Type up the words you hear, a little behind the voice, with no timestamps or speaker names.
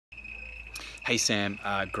Hey Sam,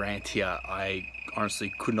 Grant here. I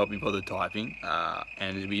honestly could not be bothered typing,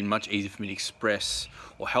 and it'd be much easier for me to express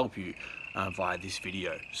or help you via this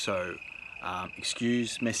video. So,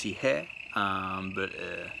 excuse messy hair, but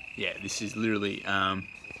yeah, this is literally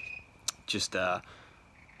just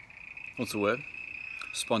what's the word?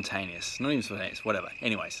 Spontaneous. Not even spontaneous. Whatever.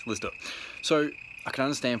 Anyways, let's do it. So, I can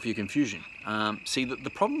understand for your confusion. See,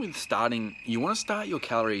 the problem with starting, you want to start your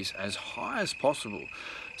calories as high as possible,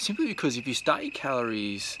 simply because if you start your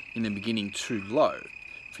calories in the beginning too low,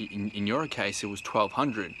 in your case it was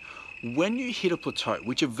 1200, when you hit a plateau,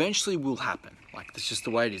 which eventually will happen, like that's just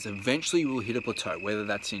the way it is, eventually you will hit a plateau, whether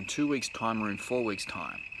that's in 2 weeks time or in 4 weeks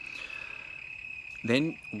time,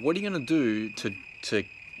 then what are you going to do to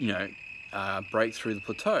break through the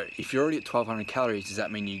plateau? If you're already at 1200 calories, does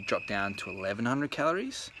that mean you drop down to 1100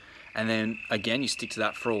 calories? And then again, you stick to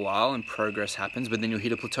that for a while and progress happens, but then you'll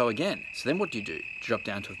hit a plateau again. So then what do? You drop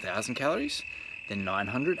down to 1000 calories, then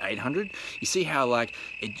 900, 800. You see how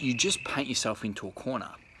you just paint yourself into a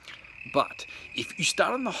corner. But if you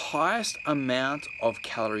start on the highest amount of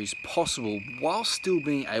calories possible while still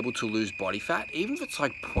being able to lose body fat, even if it's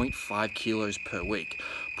like 0.5 kilos per week,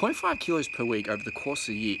 0.5 kilos per week over the course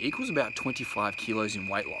of a year equals about 25 kilos in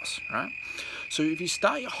weight loss, right? So if you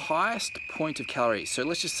start your highest point of calories, so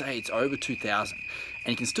let's just say it's over 2000,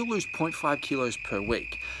 and you can still lose 0.5 kilos per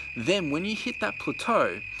week, then when you hit that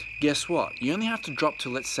plateau, guess what? You only have to drop to,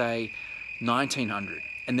 let's say, 1900.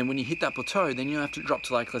 And then when you hit that plateau, then you have to drop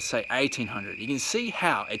to let's say 1800. You can see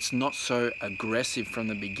how it's not so aggressive from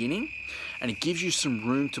the beginning, and it gives you some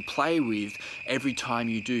room to play with every time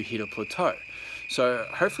you do hit a plateau. So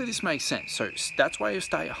hopefully this makes sense. So that's why you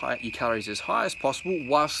start your calories as high as possible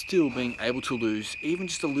while still being able to lose even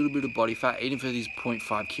just a little bit of body fat, even if it is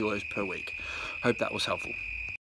 0.5 kilos per week. Hope that was helpful.